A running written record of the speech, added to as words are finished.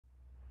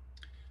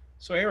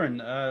So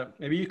Aaron,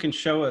 maybe you can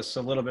show us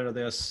a little bit of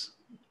this,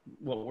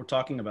 what we're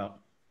talking about.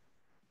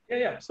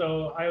 Yeah.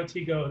 So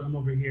IoTGoat, I'm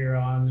over here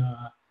on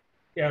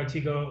the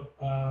IoTGoat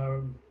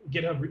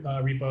GitHub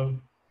repo.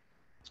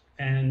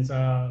 And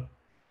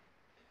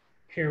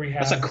here we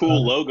That's a have,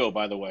 cool logo,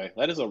 by the way.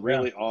 That is a yeah,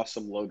 really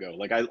awesome logo.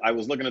 Like I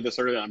was looking at this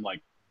earlier, and I'm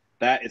like,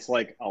 that it's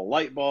like a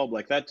light bulb.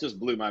 Like that just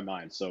blew my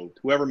mind. So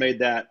whoever made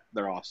that,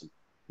 they're awesome.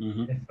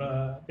 Mm-hmm. if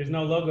there's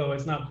no logo,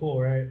 it's not cool,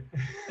 right?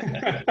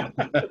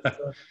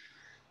 So,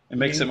 It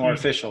makes it more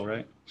official,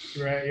 right?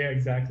 right, yeah,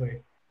 exactly.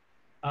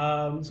 So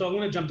I'm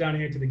going to jump down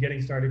here to the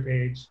getting started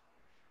page.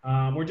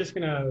 We're just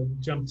going to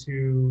jump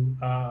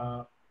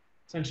to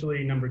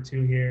essentially number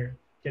 2 here,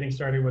 getting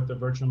started with the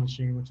virtual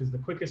machine, which is the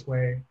quickest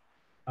way.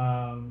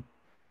 So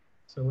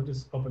we'll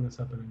just open this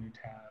up in a new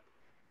tab.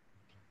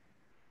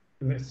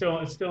 And it's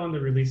still in the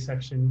release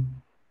section.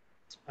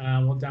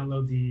 We'll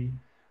download the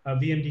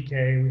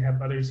VMDK. We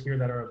have others here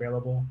that are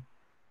available,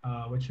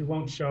 which we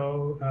won't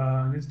show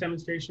in this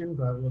demonstration,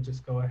 but we'll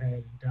just go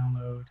ahead and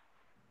download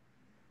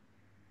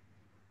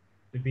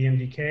the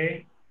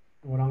VMDK.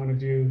 What I'm going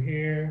to do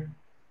here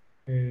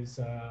is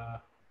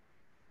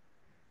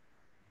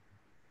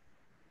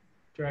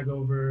drag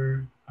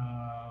over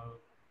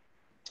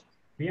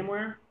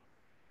VMware.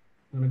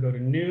 I'm going to go to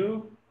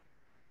New,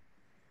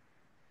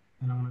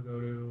 and I'm going to go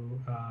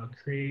to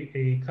create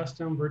a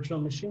custom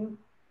virtual machine.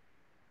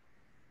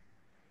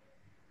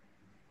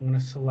 I'm going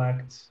to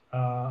select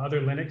other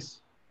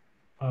Linux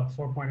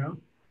 4.0.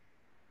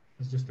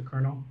 It's just the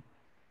kernel.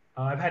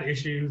 I've had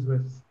issues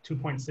with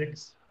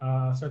 2.6,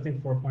 so I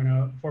think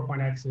 4.0,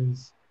 4.x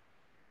is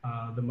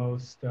the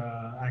most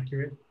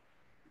accurate.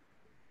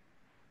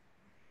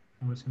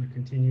 I'm just going to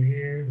continue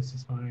here. This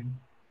is fine.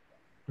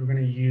 We're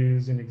going to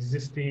use an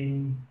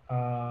existing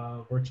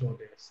virtual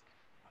disk.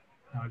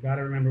 Now I got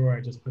to remember where I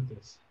just put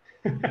this.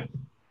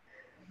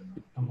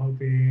 I'm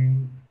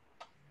hoping.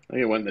 I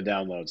think it went in the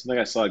downloads. I think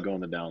I saw it go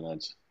in the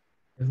downloads.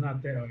 It's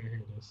not there. Oh,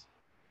 here it is.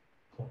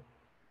 Cool.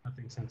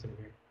 Nothing sensitive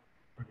here.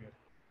 We're good.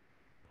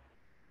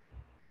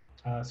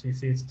 So you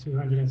see it's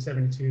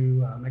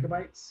 272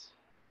 megabytes.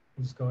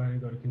 We'll just go ahead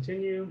and go to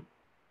continue.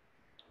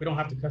 We don't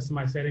have to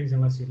customize settings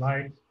unless you'd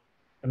like.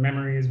 The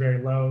memory is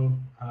very low.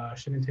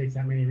 Shouldn't take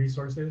that many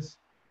resources.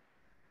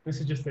 This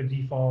is just the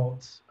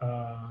default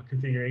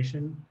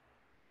configuration.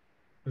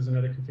 There's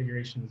another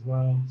configuration as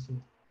well. So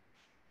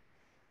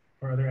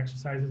for other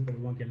exercises, but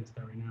we won't get into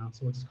that right now.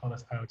 So we'll just call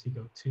this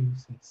IoTGoat 2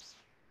 since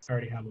I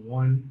already have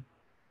 1.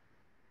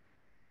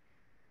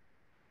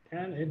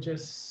 And it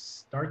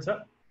just starts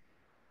up.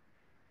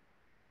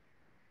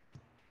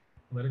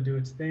 Let it do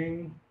its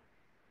thing.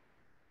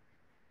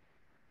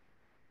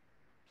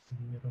 In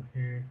the middle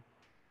here.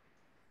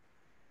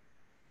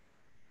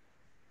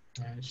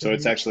 So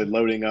it's actually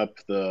loading up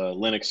the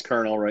Linux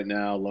kernel right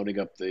now, loading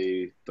up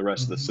the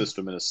rest of the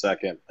system in a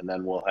second, and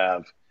then we'll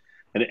have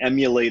an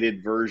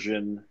emulated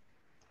version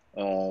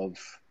of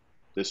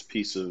this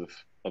piece of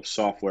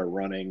software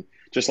running,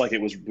 just like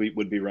it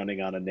would be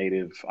running on a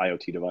native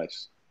IoT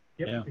device.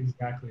 Yep, yeah.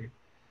 Exactly.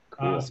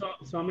 Cool. So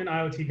I'm in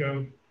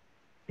IoTGoat.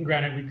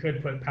 Granted, we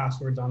could put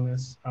passwords on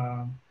this,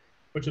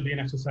 which will be an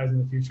exercise in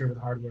the future with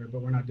hardware,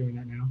 but we're not doing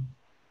that now.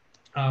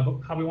 But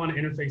how we want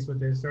to interface with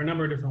this, there are a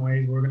number of different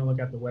ways. We're going to look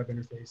at the web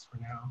interface for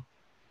now.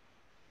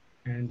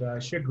 And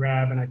should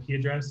grab an IP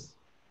address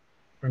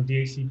from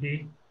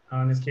DHCP.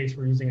 In this case,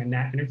 we're using a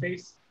NAT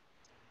interface.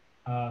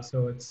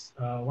 So it's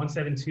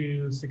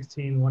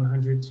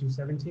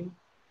 172.16.100.217.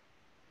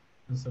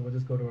 And so we'll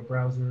just go to a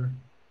browser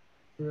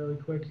really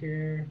quick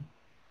here.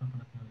 Open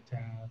up another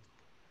tab.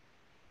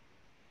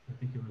 I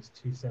think it was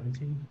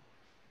 217.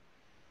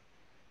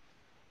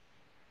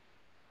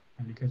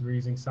 And because we're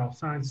using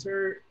self-signed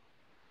cert,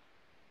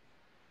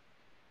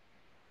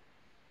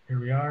 here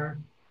we are.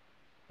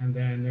 And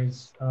then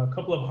there's a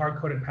couple of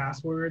hard-coded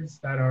passwords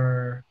that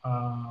are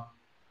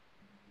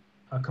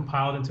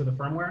compiled into the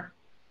firmware.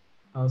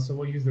 So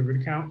we'll use the root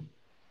account.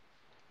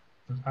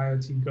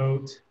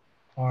 IoTGoat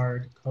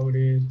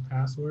hard-coded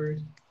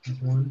password.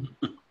 That's one.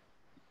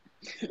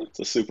 It's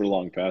a super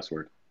long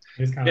password.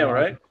 It's kind of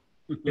right.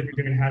 If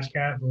you're doing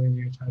Hashcat, believe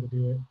me, I try to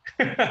do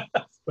it.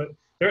 But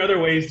there are other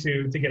ways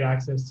to get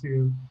access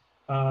to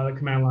the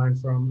command line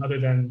from other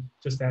than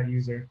just that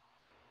user.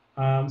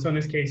 So in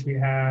this case, we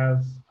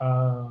have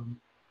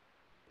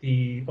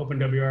the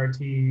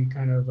OpenWRT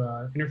kind of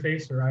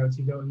interface, or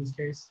IoTGoat in this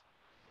case.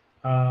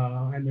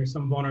 And there's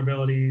some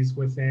vulnerabilities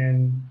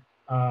within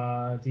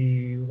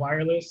the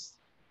wireless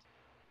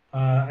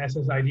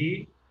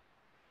SSID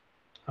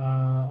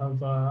of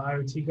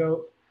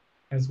IoTGoat,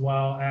 as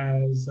well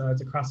as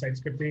it's a cross-site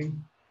scripting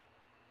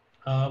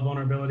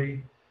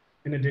vulnerability,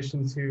 in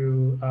addition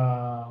to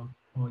well,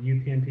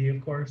 UPnP,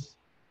 of course.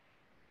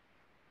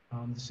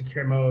 The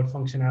secure mode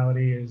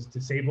functionality is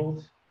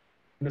disabled.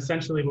 And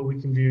essentially what we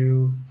can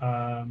do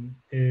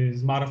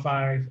is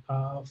modify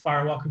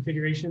firewall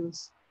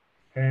configurations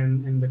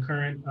in the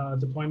current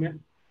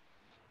deployment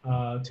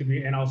to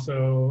be, and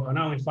also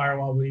not only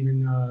firewall, but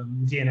even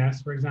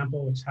DNS, for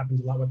example, which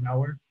happens a lot with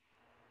malware.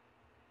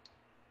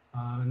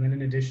 And then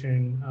in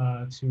addition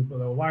to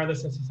the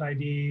wireless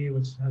SSID,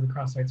 which has the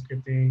cross-site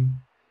scripting,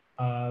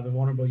 the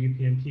vulnerable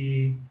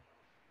UPnP,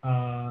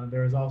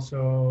 there is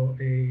also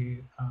a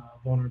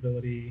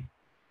vulnerability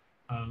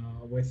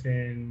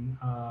within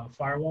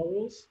firewall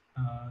rules.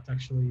 It's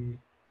actually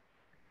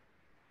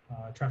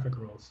traffic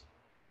rules.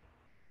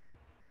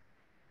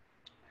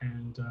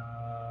 And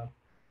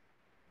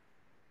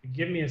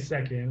give me a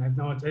second. I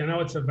know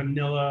it's a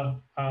vanilla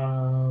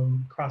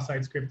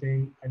cross-site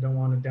scripting. I don't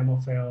want a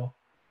demo fail.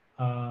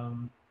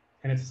 And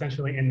it's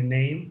essentially in the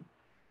name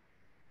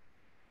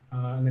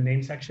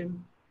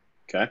section.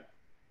 Okay.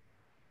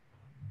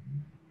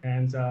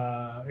 And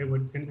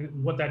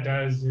what that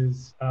does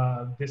is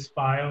this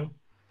file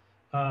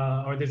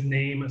or this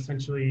name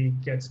essentially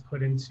gets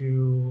put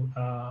into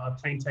a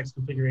plain text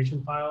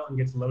configuration file and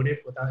gets loaded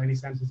without any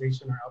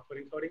sanitization or output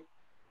encoding,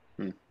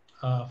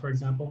 for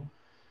example.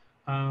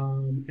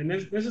 And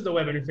this is the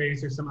web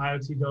interface. There's some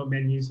IoTGoat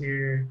menus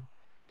here,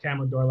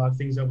 camera door lock,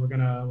 things that we're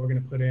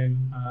gonna put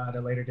in at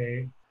a later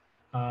date,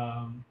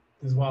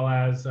 as well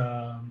as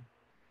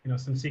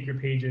some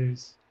secret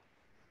pages,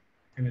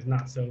 and it's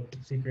not so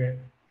secret.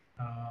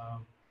 I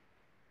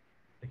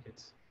think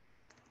it's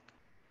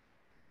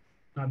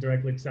not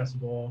directly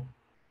accessible,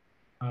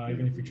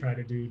 even if you try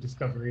to do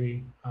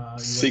discovery.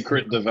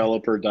 Secret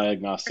developer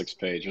diagnostics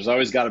page. There's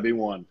always got to be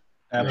one.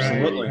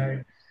 Absolutely.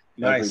 Right.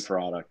 Every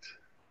product.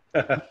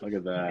 Look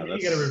at that.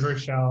 You get a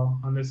reverse shell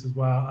on this as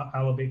well.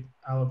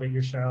 Elevate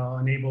your shell,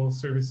 enable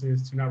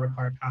services to not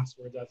require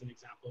passwords as an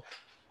example.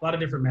 A lot of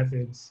different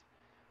methods.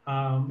 But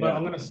I'm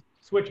going to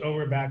switch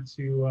over back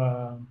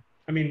to,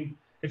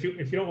 if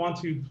you don't want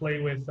to play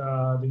with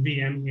the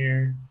VM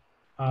here,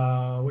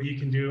 what you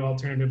can do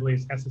alternatively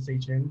is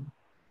SSH in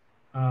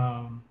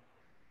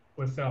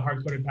with a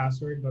hard-coded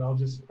password, but I'll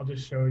just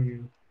show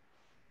you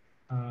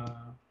the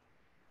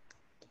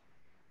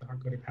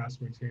hard-coded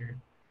passwords here.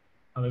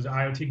 There's an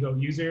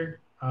IoTGoat user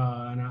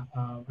and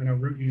a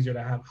root user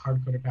that have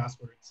hard-coded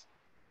passwords.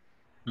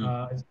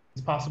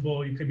 It's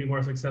possible you could be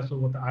more successful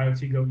with the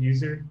IoTGoat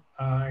user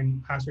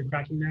and password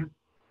cracking that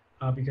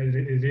because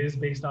it is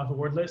based off a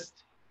word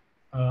list,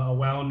 a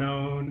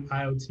well-known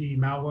IoT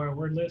malware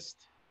word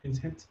list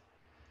intent.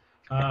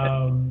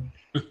 So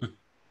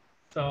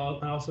I'll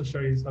also show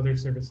you other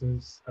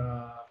services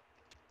that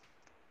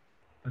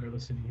are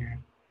listed here,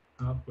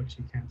 which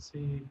you can't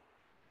see.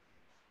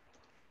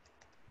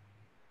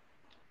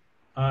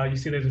 You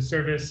see there's a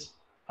service,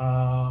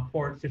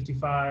 port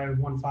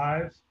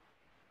 5515.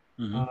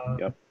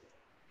 Yep.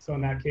 So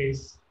in that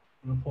case,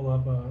 I'm gonna pull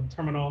up a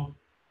terminal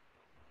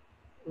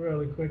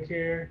really quick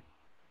here,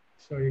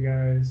 show you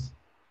guys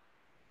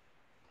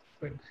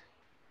quick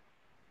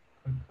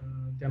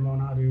demo on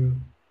how to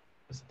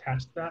just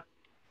attach that.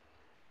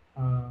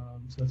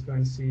 So let's go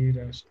and see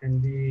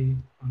 -ND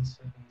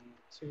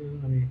 172.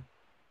 Let me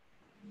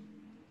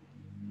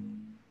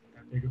make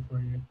that bigger for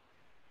you.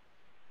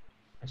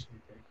 That should be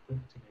big. Too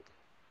big.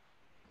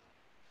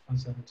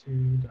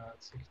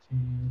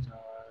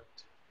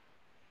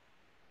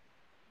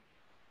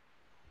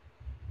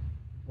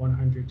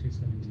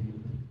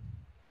 172.16.100.217.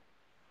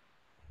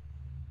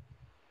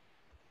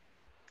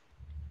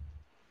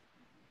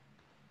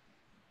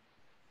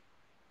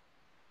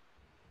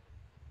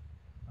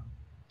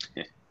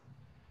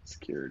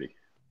 Security.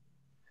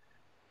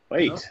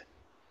 Wait,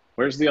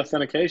 where's the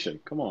authentication?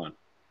 Come on.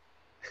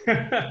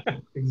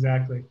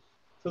 Exactly.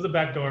 So there's a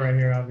back door right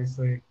here,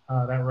 obviously,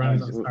 that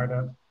runs on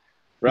startup.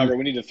 Robert,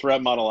 we need to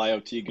threat model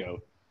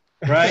IoTGoat.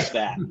 Right.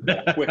 That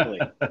quickly.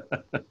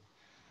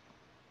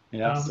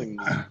 Yeah. This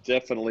thing's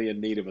definitely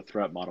in need of a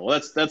threat model.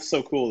 That's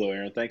so cool though,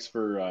 Aaron. Thanks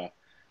for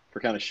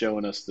kind of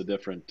showing us the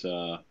different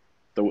the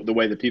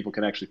way that people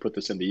can actually put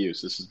this into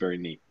use. This is very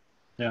neat.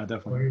 Yeah,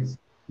 definitely.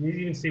 You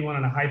even see one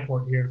on a high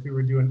port here. If you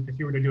were to do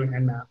an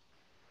Nmap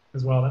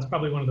as well, that's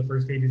probably one of the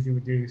first pages you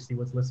would do to see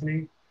what's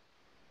listening.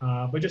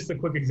 But just a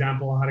quick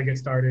example of how to get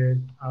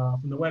started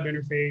from the web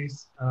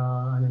interface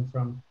and then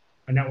from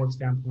a network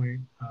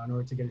standpoint in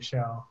order to get a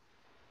shell.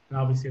 And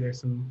obviously there's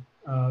some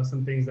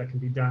things that can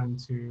be done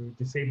to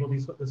disable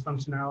this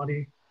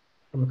functionality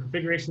from a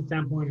configuration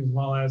standpoint as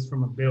well as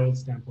from a build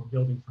standpoint,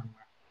 building firmware.